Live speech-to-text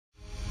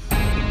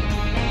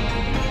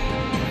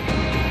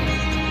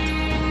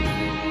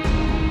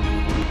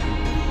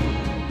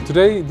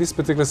Today, this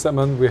particular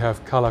segment, we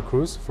have Carla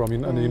Cruz from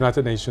the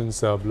United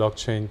Nations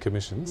Blockchain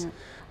Commissions. Yeah.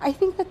 I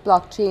think that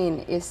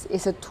blockchain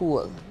is a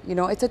tool. You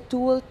know, it's a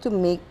tool to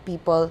make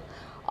people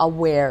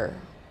aware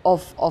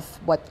of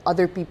what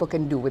other people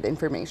can do with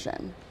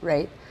information,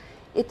 right?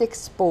 It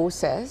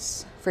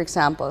exposes, for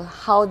example,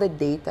 how the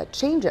data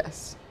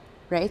changes,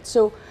 right?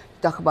 So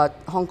talk about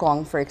Hong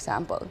Kong, for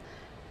example.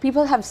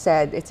 People have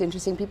said, it's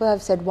interesting, people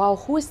have said, wow,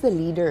 who is the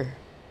leader,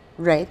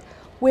 right?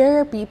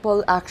 Where are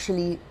people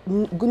actually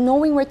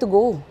knowing where to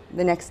go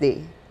the next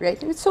day, right?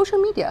 And it's social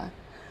media.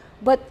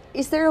 But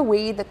is there a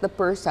way that the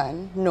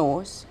person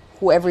knows,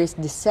 whoever is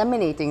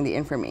disseminating the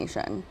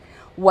information,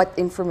 what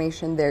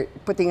information they're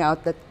putting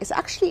out that is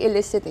actually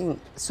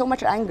eliciting so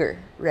much anger,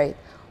 right?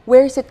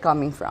 Where is it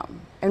coming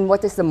from? And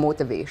what is the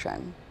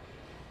motivation?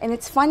 And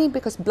it's funny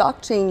because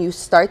blockchain, you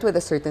start with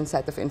a certain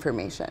set of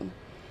information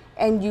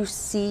and you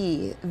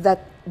see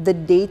that the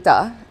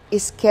data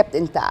is kept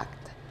intact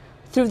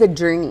through the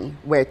journey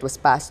where it was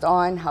passed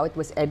on, how it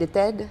was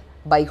edited,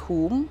 by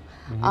whom.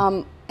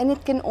 And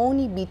it can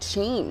only be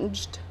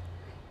changed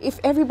if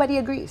everybody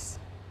agrees.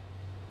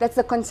 That's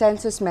the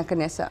consensus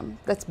mechanism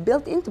that's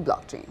built into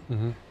blockchain,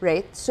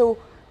 right? So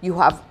you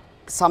have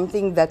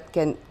something that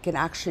can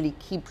actually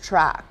keep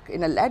track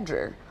in a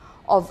ledger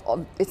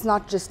of it's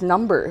not just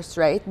numbers,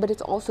 right? But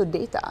it's also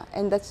data.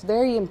 And that's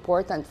very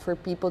important for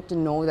people to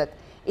know that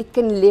it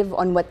can live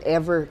on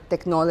whatever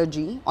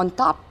technology, on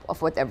top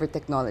of whatever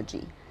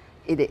technology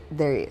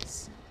there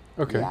is.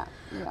 Okay. Yeah.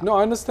 No,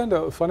 I understand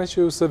that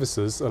financial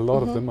services, a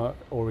lot of them are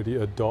already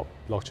adopt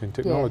blockchain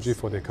technology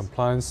for their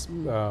compliance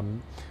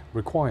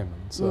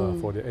requirements,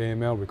 for the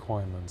AML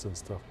requirements and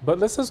stuff. But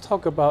let's just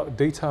talk about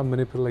data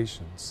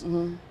manipulations.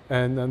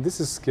 And this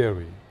is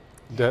scary,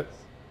 that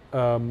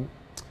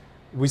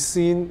we've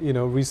seen, you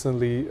know,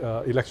 recently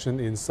election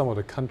in some of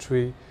the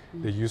country,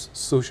 they use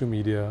social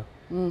media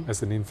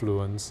as an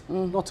influence,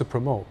 not to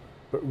promote,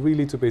 but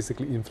really to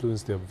basically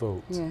influence their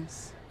vote.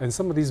 Yes. And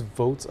some of these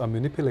votes are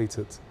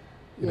manipulated,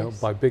 you know,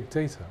 by big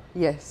data.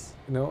 Yes.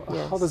 You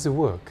know, how does it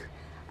work?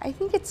 I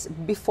think it's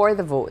before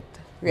the vote,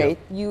 right?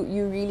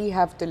 You really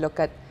have to look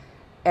at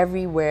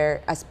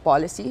everywhere as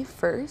policy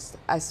first,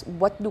 as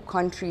what do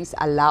countries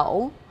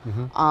allow,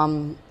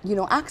 you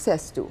know,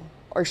 access to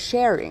or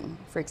sharing,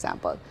 for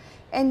example.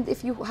 And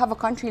if you have a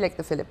country like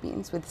the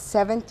Philippines with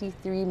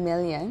 73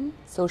 million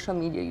social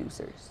media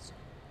users,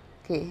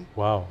 okay?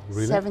 Wow,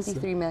 really?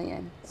 73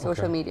 million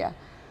social media.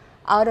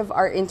 Out of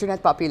our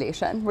internet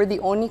population, we're the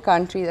only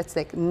country that's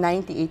like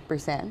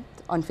 98%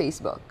 on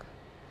Facebook.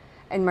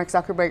 And Mark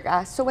Zuckerberg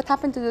asked, so what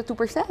happened to the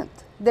 2%?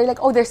 They're like,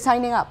 oh, they're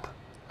signing up.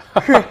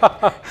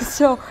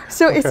 so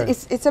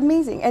it's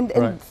amazing. And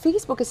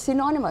Facebook is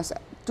synonymous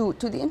to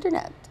the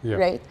internet,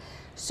 right?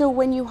 So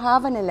when you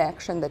have an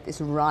election that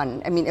is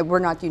run, I mean, we're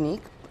not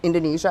unique.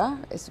 Indonesia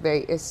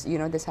is you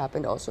know, this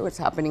happened also. It's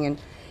happening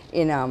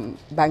in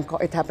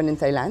Bangkok. It happened in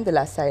Thailand, the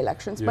last Thai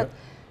elections. But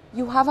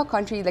you have a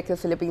country like the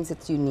Philippines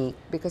that's unique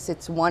because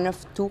it's one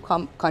of two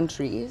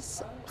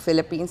countries,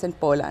 Philippines and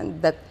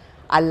Poland, that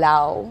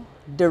allow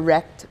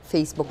direct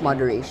Facebook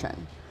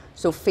moderation.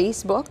 So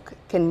Facebook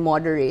can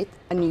moderate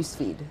a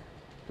newsfeed,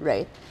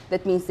 right?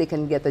 That means they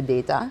can get the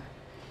data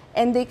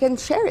and they can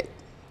share it,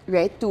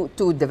 right,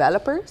 to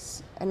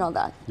developers and all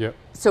that.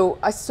 So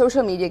a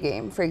social media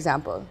game, for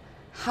example,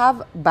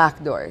 have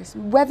backdoors,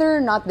 whether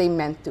or not they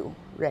meant to,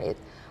 right?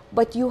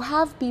 But you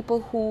have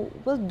people who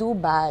will do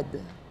bad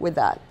with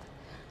that.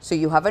 So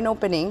you have an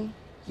opening,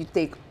 you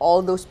take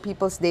all those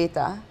people's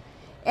data,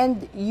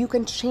 and you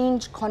can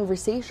change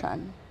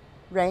conversation,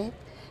 right?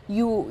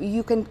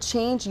 You can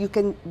change, you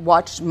can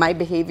watch my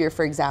behavior,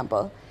 for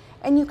example,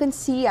 and you can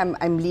see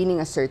I'm leaning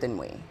a certain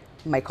way.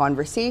 My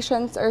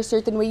conversations are a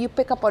certain way. You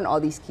pick up on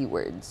all these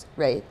keywords,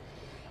 right?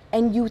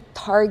 And you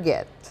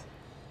target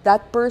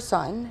that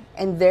person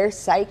and their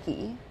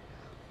psyche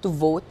to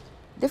vote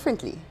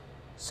differently.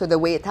 So the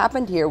way it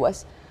happened here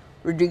was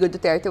Rodrigo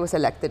Duterte was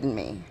elected in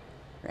May,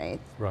 right?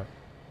 Right.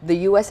 The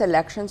US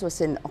elections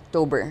was in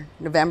October,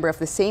 November of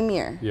the same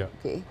year.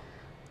 Okay.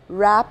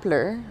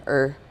 Rappler,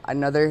 or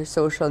another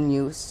social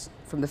news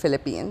from the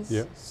Philippines,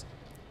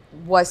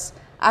 was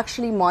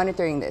actually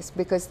monitoring this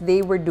because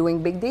they were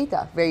doing big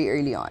data very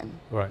early on.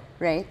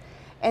 Right?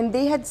 And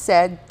they had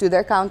said to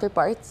their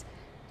counterparts,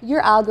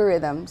 your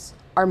algorithms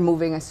are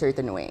moving a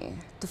certain way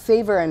to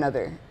favor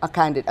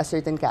a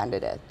certain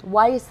candidate.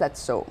 Why is that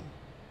so?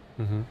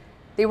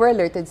 They were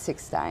alerted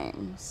 6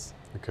 times.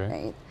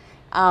 Right?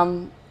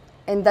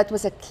 And that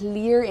was a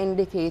clear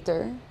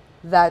indicator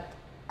that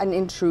an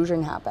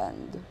intrusion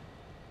happened.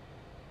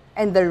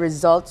 And the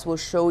results will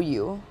show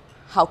you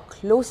how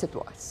close it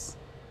was.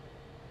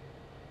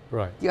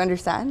 Right. Do you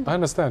understand? I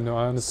understand. No,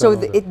 I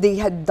understand. So they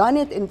had done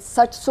it in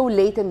so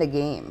late in the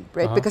game,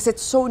 right? Because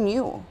it's so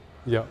new.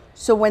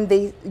 So when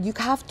you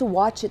have to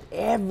watch it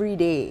every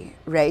day,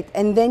 right?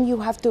 And then you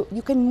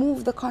can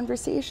move the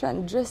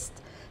conversation. Just,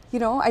 you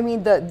know, I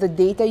mean, the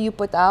data you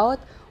put out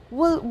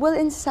will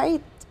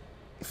incite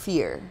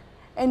fear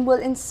and will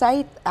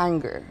incite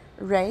anger,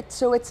 right?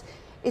 So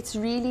it's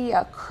really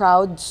a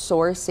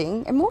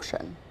crowdsourcing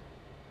emotion,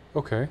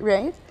 Okay.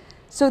 right?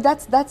 So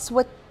that's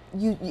what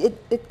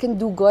it can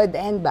do good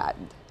and bad,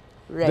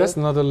 right? That's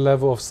another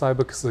level of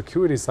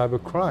cybersecurity,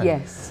 cybercrime.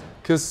 Yes.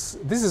 Because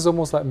this is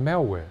almost like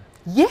malware.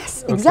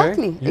 Yes, Okay?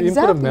 exactly. You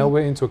input a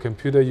malware into a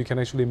computer, you can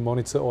actually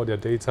monitor all their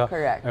data.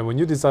 Correct. And when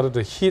you decided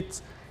to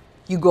hit,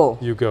 you go.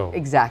 you go.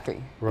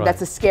 Exactly. Right. That's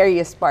the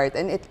scariest part.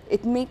 And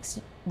it makes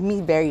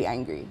me very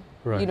angry.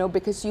 Right. You know,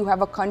 because you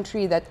have a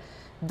country that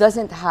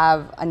doesn't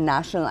have a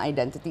national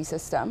identity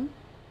system.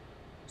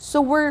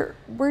 So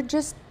we're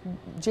just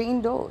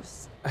Jane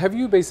Does. Have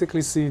you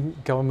basically seen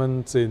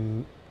governments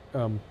in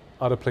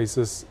other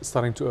places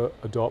starting to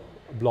adopt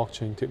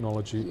blockchain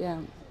technology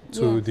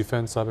to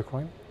defend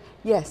cybercrime?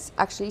 Yes,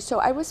 actually. So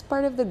I was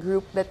part of the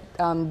group that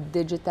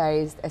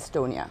digitized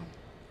Estonia.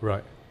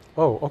 Right.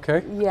 Oh,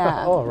 okay.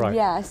 Yeah. Oh, right.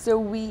 Yeah. So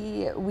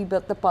we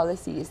built the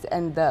policies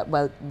and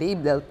they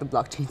built the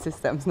blockchain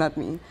systems, not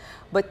me,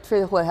 but for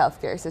the whole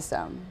healthcare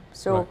system.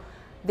 So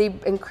they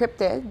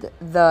encrypted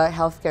the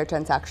healthcare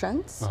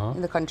transactions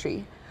in the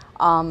country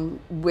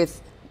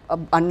with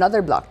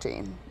another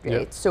blockchain,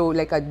 right? Yep. So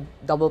like a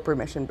double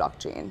permission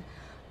blockchain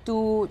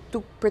to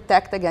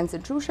protect against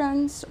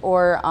intrusions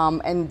or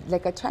and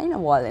like a China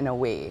wall in a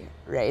way,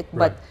 right?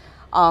 But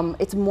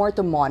it's more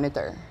to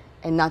monitor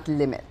and not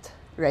limit.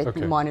 Right,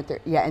 Okay. monitor,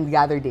 and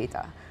gather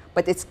data,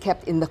 but it's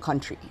kept in the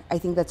country. I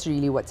think that's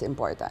really what's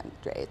important,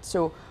 right?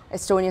 So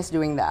Estonia's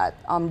doing that.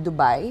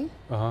 Dubai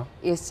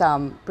is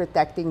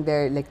protecting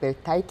their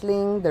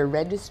titling, their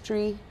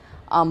registry,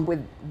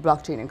 with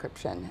blockchain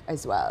encryption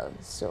as well.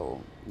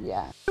 So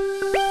yeah.